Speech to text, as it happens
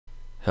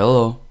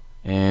Hello,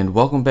 and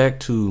welcome back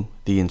to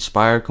the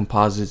Inspired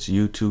Composites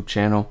YouTube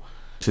channel.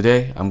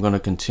 Today I'm going to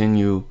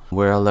continue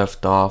where I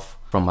left off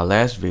from my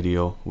last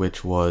video,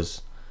 which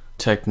was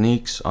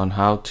techniques on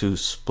how to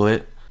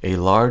split a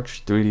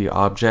large 3D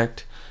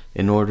object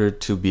in order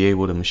to be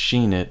able to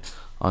machine it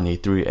on a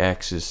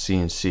 3-axis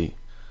CNC.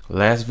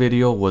 Last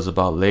video was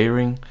about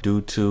layering due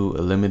to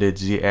a limited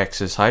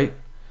Z-axis height.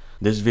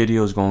 This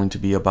video is going to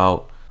be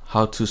about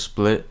how to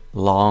split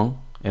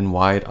long and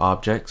wide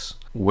objects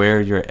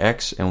where your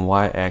X and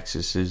Y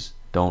axes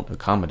don't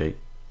accommodate.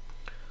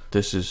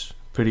 This is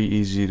pretty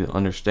easy to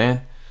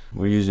understand.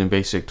 We're using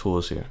basic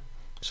tools here.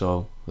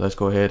 So let's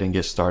go ahead and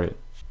get started.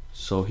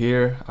 So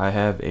here I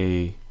have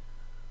a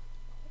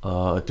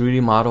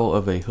 3D model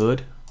of a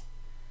hood,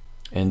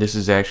 and this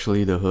is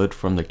actually the hood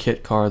from the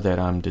kit car that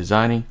I'm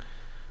designing.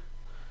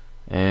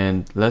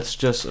 And let's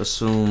just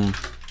assume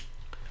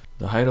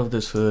the height of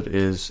this hood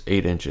is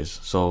 8 inches.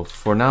 So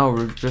for now,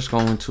 we're just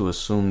going to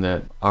assume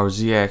that our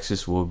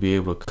Z-axis will be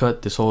able to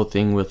cut this whole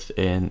thing with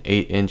an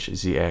 8-inch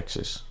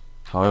Z-axis.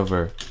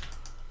 However,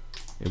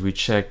 if we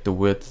check the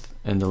width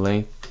and the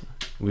length,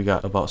 we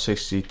got about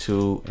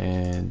 62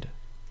 and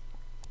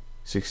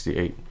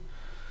 68.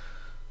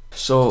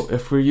 So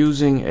if we're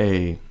using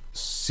a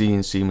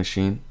CNC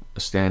machine, a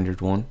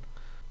standard one,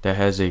 that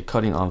has a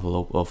cutting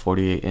envelope of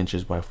 48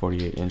 inches by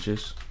 48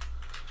 inches,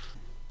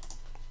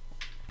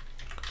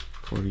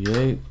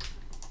 48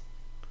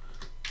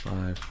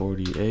 by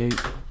 48.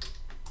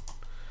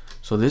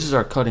 So this is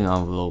our cutting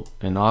envelope,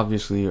 and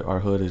obviously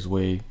our hood is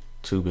way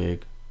too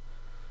big.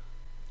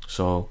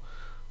 So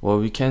what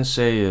we can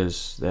say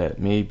is that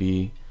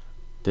maybe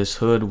this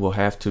hood will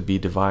have to be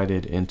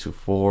divided into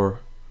 4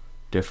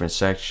 different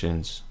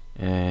sections,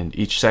 and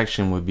each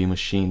section would be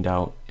machined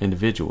out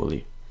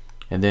individually.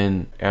 And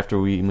then after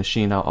we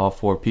machine out all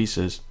 4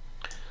 pieces,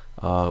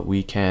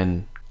 we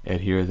can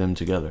adhere them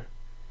together.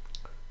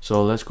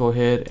 So let's go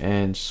ahead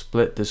and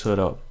split this hood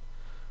up.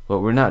 But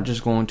we're not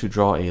just going to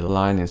draw a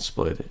line and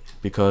split it,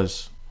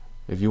 because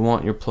if you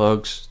want your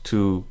plugs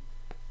to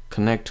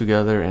connect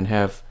together and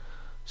have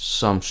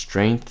some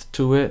strength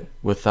to it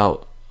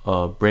without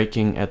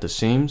breaking at the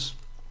seams,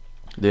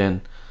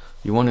 then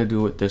you want to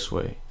do it this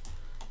way.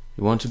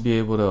 You want to be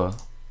able to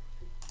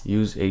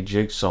use a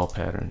jigsaw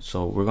pattern.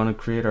 So we're going to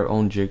create our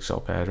own jigsaw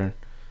pattern,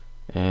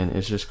 and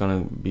it's just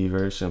going to be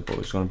very simple.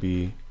 It's going to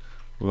be,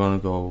 we're going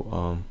to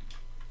go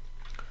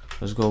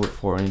let's go with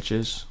 4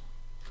 inches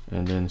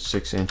and then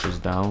 6 inches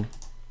down.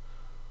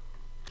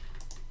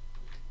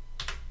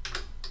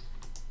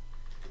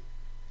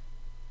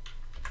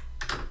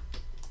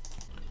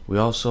 We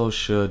also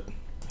should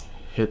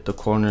hit the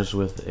corners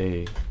with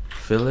a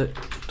fillet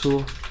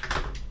tool.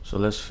 So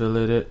let's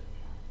fillet it,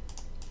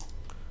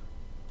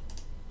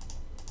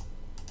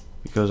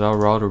 because our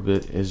router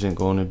bit isn't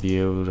going to be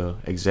able to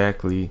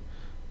exactly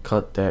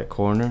cut that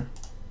corner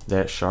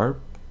that sharp.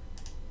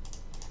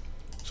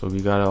 So we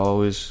gotta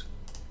always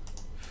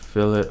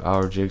fillet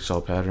our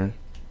jigsaw pattern.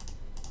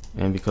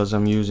 And because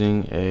I'm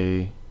using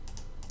a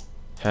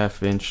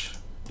 1/2 inch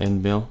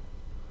end mill,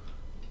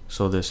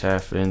 so this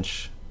 1/2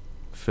 inch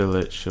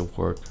fillet should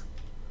work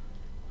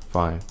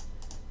fine.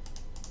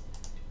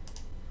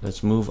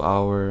 Let's move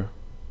our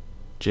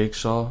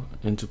jigsaw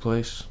into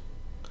place.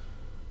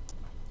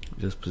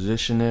 Just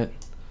position it,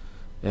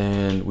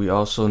 and we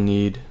also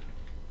need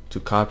to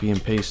copy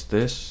and paste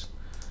this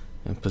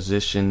and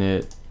position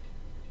it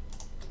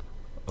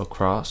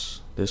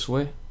across this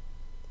way.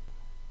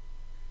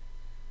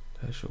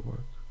 That should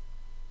work.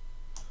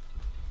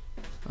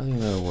 I think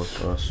that'll work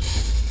for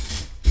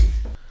us.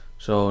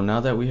 So now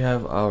that we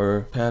have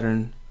our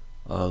pattern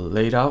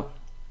laid out,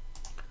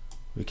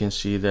 we can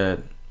see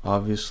that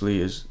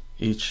obviously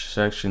each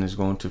section is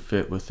going to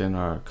fit within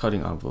our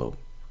cutting envelope.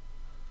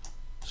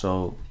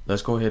 So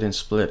let's go ahead and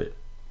split it.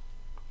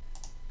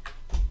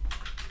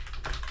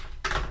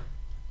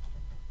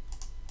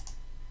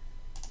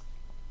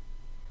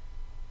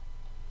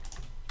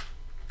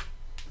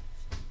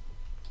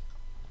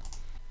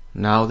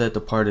 Now that the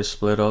part is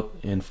split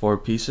up in 4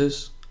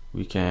 pieces,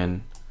 we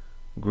can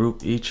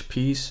group each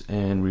piece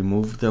and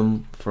remove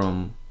them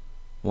from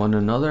one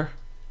another.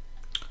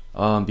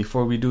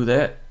 Before we do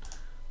that,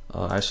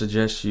 I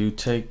suggest you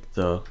take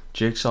the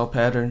jigsaw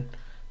pattern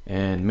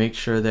and make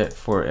sure that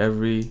for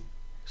every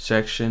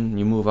section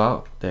you move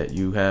out, that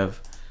you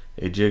have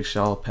a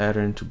jigsaw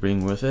pattern to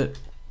bring with it.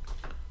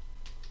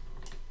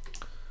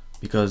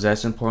 Because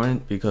that's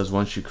important, because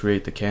once you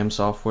create the CAM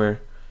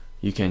software,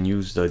 you can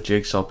use the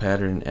jigsaw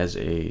pattern as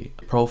a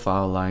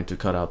profile line to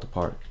cut out the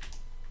part.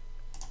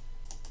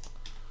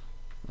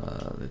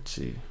 Let's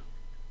see.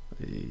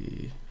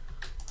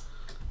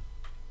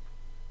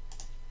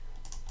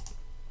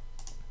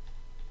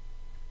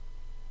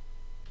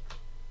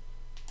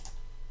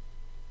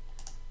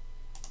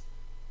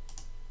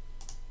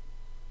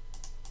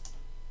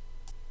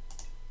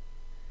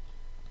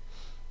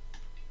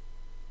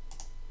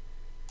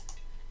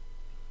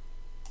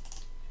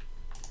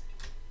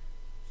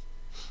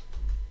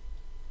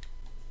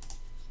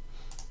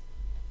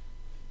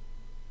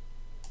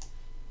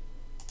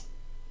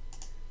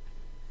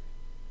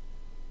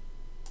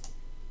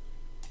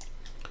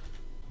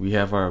 we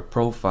have our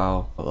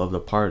profile of the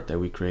part that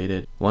we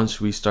created.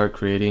 Once we start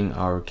creating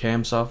our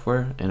CAM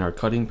software and our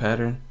cutting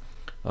pattern,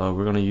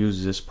 we're going to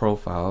use this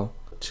profile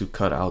to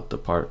cut out the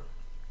part.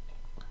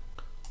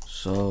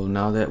 So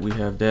now that we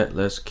have that,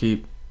 let's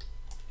keep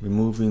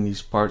removing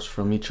these parts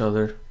from each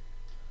other.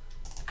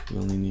 We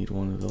only need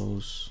one of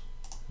those,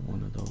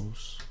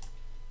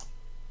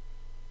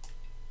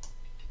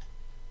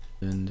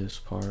 then this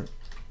part,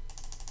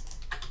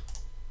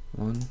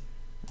 one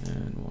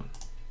and one.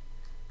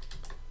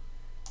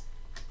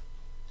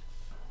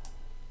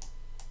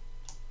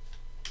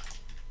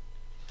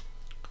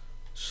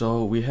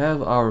 So we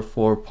have our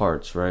 4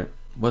 parts, right?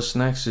 What's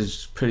next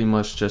is pretty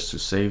much just to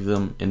save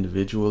them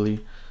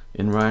individually.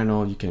 In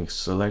Rhino, you can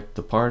select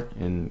the part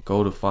and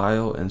go to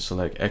File and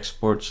select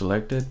Export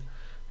Selected,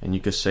 and you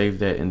can save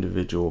that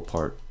individual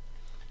part.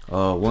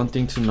 One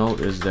thing to note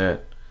is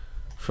that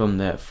from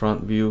that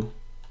front view,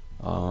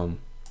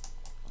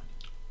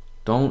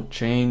 don't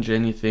change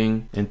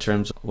anything in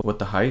terms of what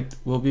the height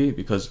will be,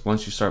 because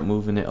once you start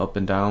moving it up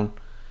and down,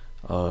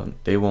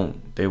 they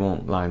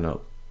won't line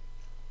up.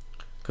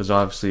 Because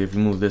obviously if you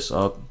move this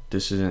up,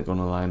 this isn't going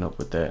to line up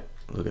with that.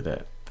 Look at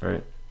that,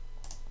 right?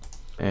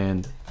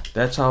 And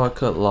that's how I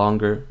cut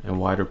longer and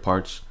wider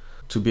parts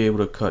to be able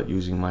to cut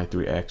using my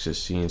 3-axis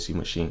CNC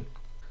machine.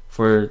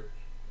 For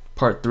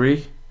part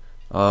 3,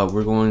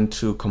 we're going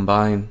to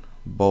combine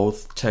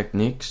both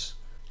techniques.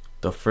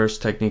 The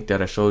first technique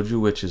that I showed you,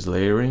 which is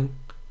layering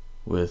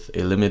with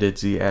a limited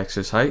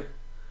Z-axis height,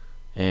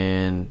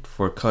 and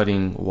for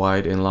cutting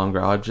wide and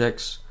longer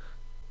objects.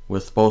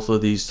 With both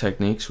of these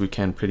techniques, we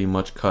can pretty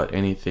much cut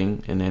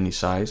anything in any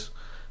size.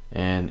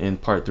 And in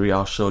part 3,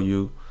 I'll show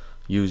you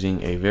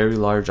using a very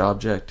large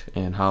object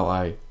and how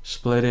I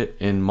split it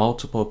in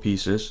multiple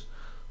pieces,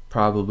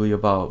 probably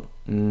about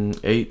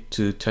 8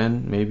 to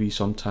 10, maybe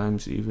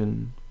sometimes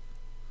even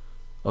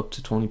up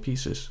to 20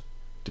 pieces,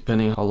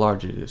 depending on how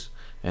large it is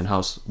and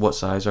what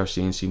size our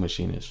CNC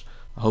machine is.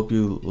 I hope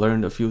you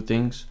learned a few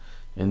things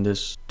in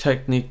this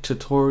technique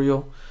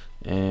tutorial,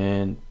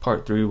 and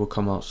part 3 will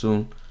come out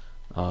soon,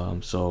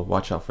 so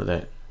watch out for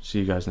that. See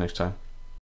you guys next time.